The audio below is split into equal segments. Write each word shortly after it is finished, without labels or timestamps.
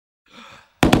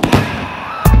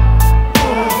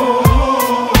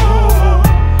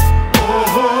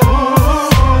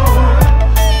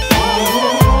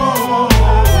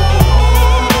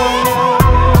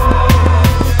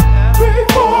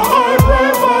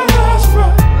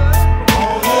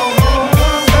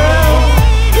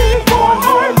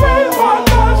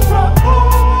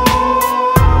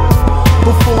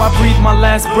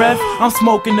last breath, I'm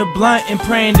smoking a blunt and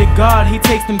praying to God He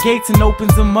takes them gates and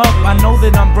opens them up. I know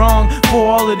that I'm wrong for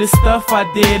all of the stuff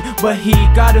I did, but He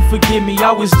gotta forgive me,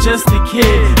 I was just a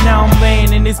kid. Now I'm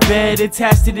laying in this bed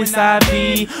attached to this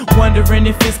IV, wondering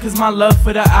if it's cause my love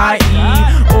for the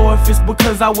IE, or if it's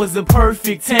because I was a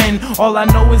perfect 10. All I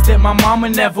know is that my mama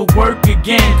never work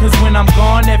again, cause when I'm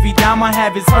gone every dime I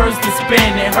have is hers to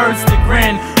spend. It hurts to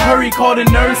grin, hurry call the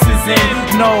nurses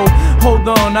in. No, hold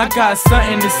on, I got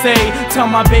something to say. Tell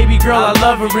my baby girl I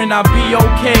love her and I'll be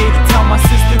okay. Tell my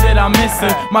sister that I miss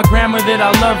her, my grandma that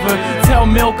I love her. Tell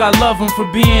Milk I love him for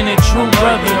being a true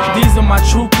brother. These are my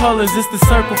true colors, it's the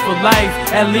circle for life.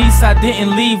 At least I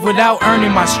didn't leave without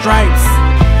earning my stripes.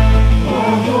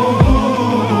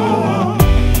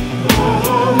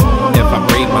 If I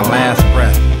breathe my last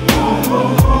breath,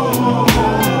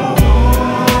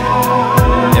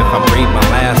 if I breathe my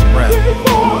last breath,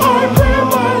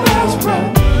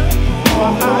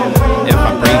 if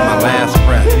I breathe my last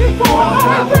breath,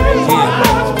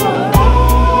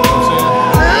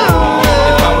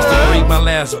 if I was to breathe my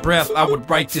last breath, I would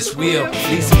write this will,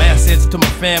 leave some assets to my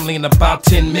family and about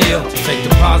 10 mil. Take the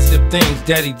positive things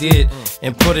Daddy did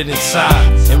and put it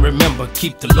inside, and remember,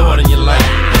 keep the Lord in your life.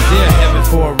 Is there a heaven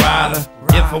for a rider?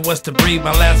 If I was to breathe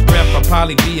my last breath, I'd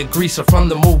probably be a greaser from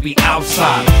the movie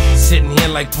Outside, sitting here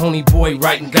like Pony Boy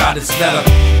writing God his letter.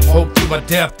 Hope through my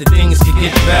death that things could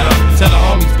get better. Tell the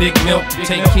homies Big Milk,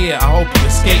 take care, I hope you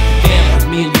escape again, cause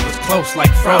me and you was close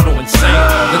like Frodo and Sam.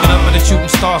 Looking up at the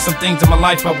shooting star, some things in my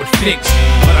life I would fix,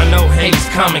 but I know hate's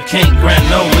coming, can't grant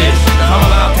no wish. If I'm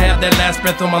allowed to have that last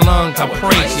breath on my lungs, I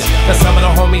praise you, cause some of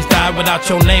the homies died without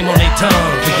your name on their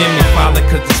tongue. Forgive me, Father,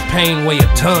 cause this pain weigh a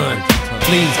ton.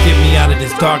 Please get me out of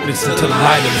this darkness into the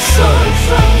light of the sun.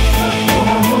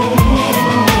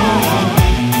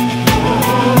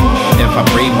 If I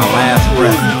breathe my last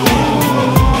breath,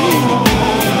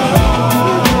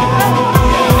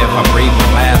 if I breathe my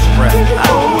last breath,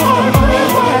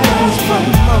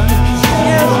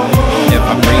 if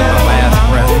I breathe my last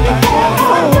breath.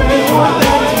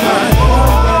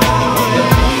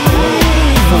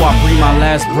 Before I breathe my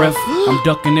last breath, I'm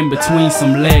ducking in between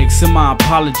some legs. Send my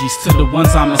apologies to the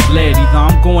ones I misled. Either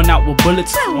I'm going out with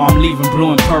bullets or I'm leaving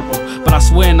blue and purple, but I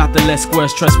swear not to let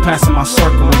squares trespassing my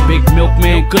circle. And Big Milk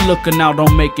man, good looking out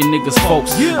on making niggas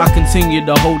folks. I continue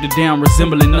to hold it down,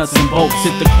 resembling nuts and bolts.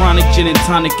 Hit the chronic gin and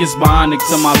tonic, it's bionic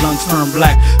till my lungs turn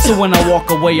black. So when I walk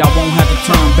away, I won't have to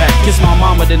turn back. Kiss my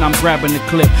mama, then I'm grabbing the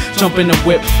clip. Jump in the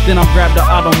whip, then I'm grab the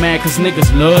auto man, cause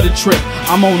niggas love to trip.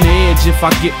 I'm on the edge, if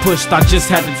I get pushed, I just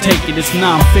had to take it. It's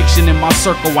non-fiction in my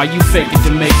circle while you fake it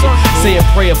to make it. Say a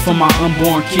prayer for my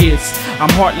unborn kids.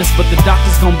 I'm heartless, but the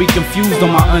doctor's gonna be confused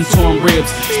on my untorn ribs.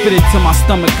 Spit it till my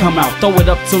stomach come out, throw it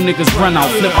up till niggas run out.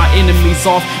 Flip my enemies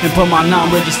off and put my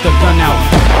non-registered gun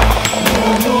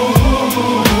out.